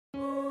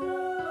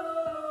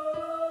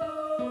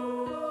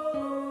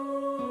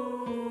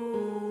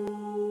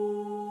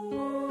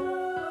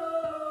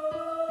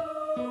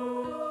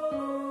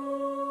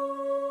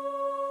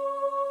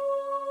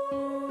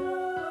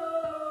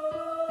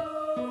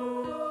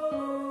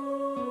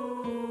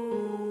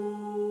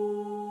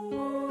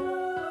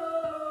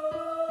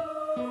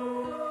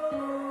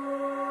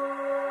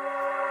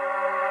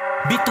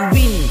to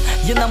win.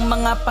 Yan ang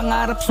mga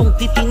pangarap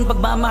sungkitin.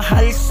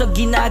 Pagmamahal sa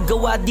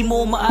ginagawa di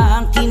mo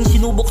maaangkin.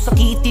 Sinubok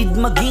sakitid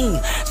maging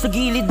sa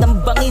gilid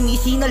ng bangin.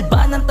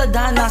 Isinalba ng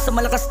tadhana sa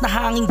malakas na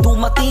hangin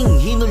dumating.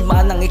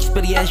 Hinulma ng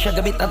eksperyensya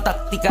gamit ang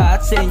taktika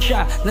at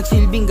sensya.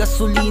 Nagsilbing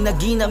gasolina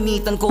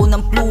ginamitan ko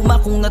ng pluma.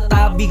 Kung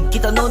natabig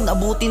kita nun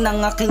abutin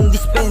ang aking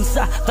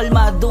dispensa.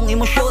 Kalmadong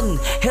emosyon,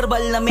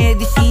 herbal na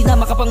medisina,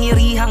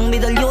 makapangyarihang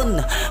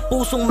medalyon.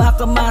 Pusong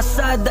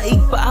makamasa,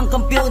 daig pa ang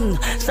kampyon.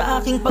 Sa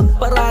aking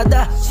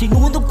pagparada,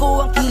 sinunog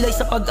ko ang kilay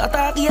sa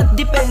pag-atake at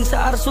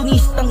depensa.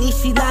 Arsonistang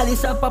isinalin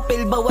sa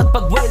papel bawat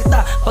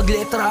pagwelta.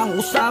 Pagletra ang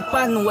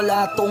usapan,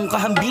 wala tong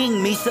kahambing.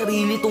 May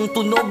sarili tong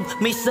tunog,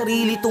 may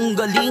sarili tong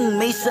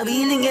galing. May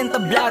sariling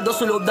entablado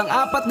sa loob ng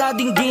apat na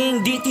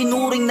dingding. Di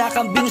tinuring na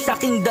kambing sa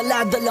aking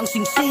daladalang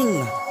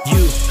singsing.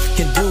 You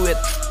can do it,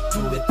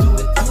 do it, do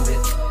it, do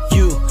it.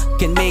 You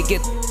can make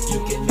it, you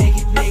can make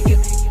it, make it.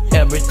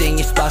 Everything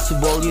is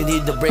possible, you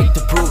need a break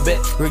to prove it.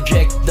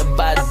 Reject the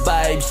bad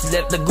vibes,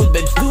 let the good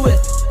vibes do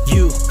it.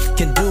 You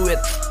can do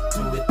it,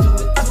 do it, do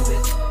it, do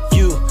it.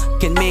 You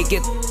can make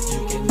it,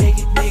 you can make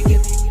it, make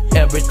it.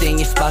 Everything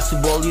is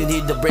possible, you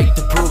need a break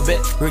to prove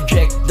it.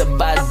 Reject the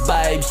bad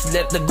vibes,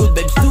 let the good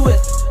vibes do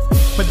it.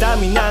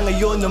 Madami na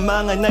ngayon ng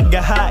mga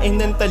naghahain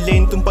ng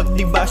talentong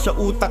pagdiba sa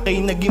utak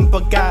ay naging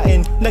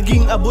pagkain.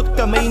 Naging abot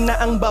kamay na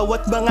ang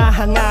bawat mga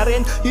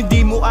hangarin. Yung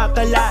di mo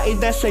akalain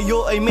na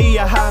sa'yo ay may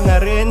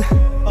hangarin.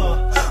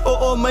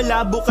 Oo,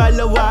 malabo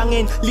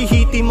kalawangin,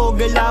 lihiti mo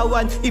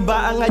galawan,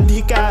 iba ang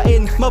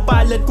adhikain.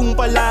 Mapalad kung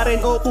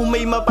palarin o kung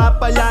may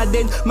mapapala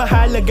din.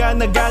 Mahalaga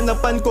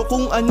naganapan ko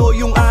kung ano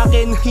yung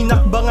akin.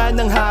 Hinakbangan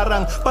ng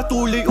harang,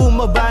 patuloy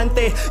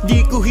umabante.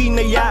 Di ko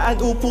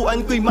hinayaan,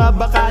 upuan ko'y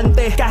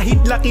mabakante.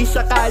 Kahit laki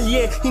sa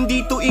kalye,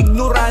 hindi to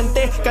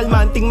ignorante.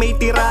 Kalmanting may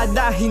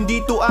tirada, hindi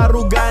to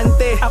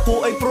arugante.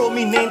 Ako ay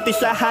prominente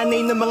sa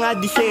hanay ng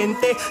mga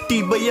disente.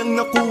 Tibay ang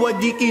nakuha,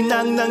 di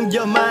kinang ng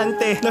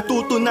diamante.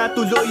 Natuto na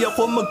tuloy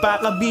ako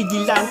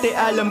magpakabigilante.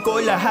 Alam ko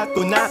lahat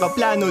ko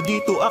nakaplano,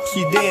 dito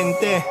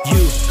aksidente.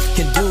 You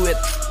can do it,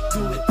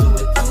 do it, do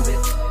it, do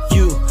it.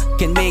 You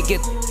can make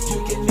it, you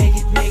can make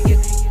it, make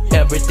it.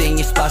 Everything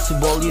is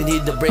possible, you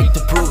need a break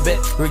to prove it.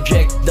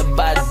 Reject the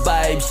bad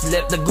vibes,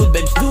 let the good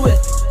vibes do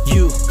it.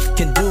 You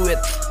can do it,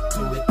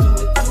 do it, do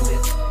it, do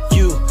it.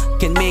 You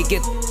can make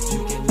it,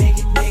 you can make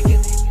it, make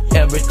it.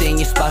 Everything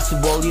is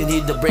possible, you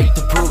need a break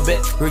to prove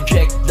it.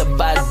 Reject the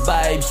bad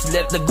vibes,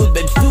 let the good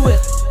vibes do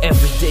it.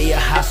 Every day I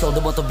hustle,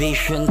 the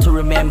motivation to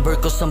remember.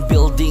 Cause I'm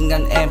building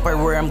an empire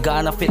where I'm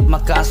gonna fit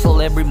my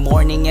castle. Every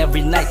morning,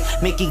 every night,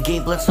 making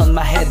game plans on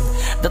my head.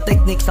 The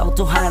techniques how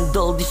to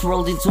handle this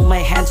world into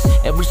my hands.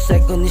 Every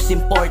second is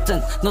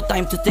important, no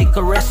time to take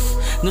a rest.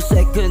 No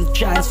second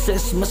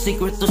chances, my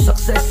secret to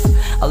success.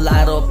 A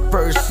lot of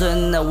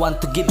person, I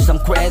want to give some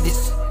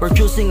credits for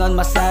choosing on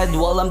my side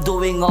while I'm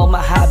doing all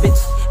my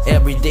habits.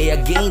 Every day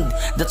I gained,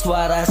 that's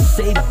what I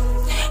saved.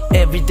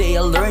 Every day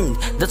I learned,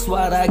 that's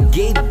what I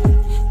gave.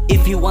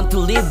 If you want to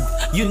live,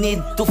 you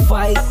need to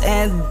fight.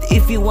 And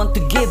if you want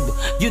to give,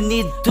 you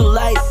need to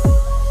light.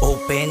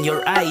 Open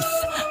your eyes,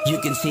 you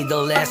can see the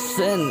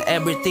lesson.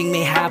 Everything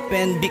may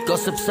happen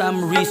because of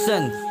some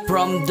reason.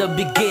 From the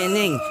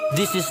beginning,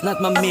 this is not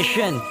my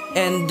mission.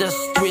 And the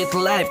street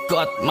life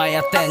got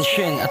my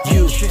attention.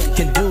 You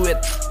can do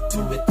it,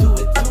 do it, do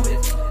it, do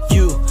it.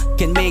 You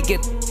can make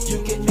it,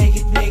 you can make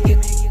it, make it.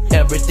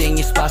 Everything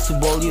is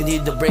possible, you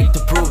need a break to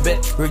prove it.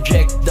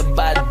 Reject the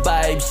bad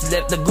vibes,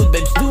 let the good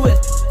vibes do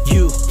it.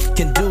 You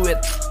can do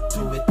it,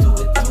 do it, do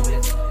it, do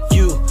it.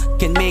 You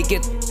can make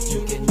it,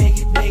 you can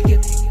make it, make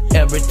it.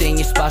 Everything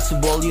is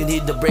possible, you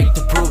need a break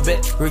to prove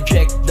it.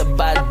 Reject the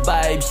bad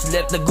vibes,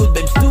 let the good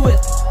vibes do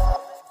it.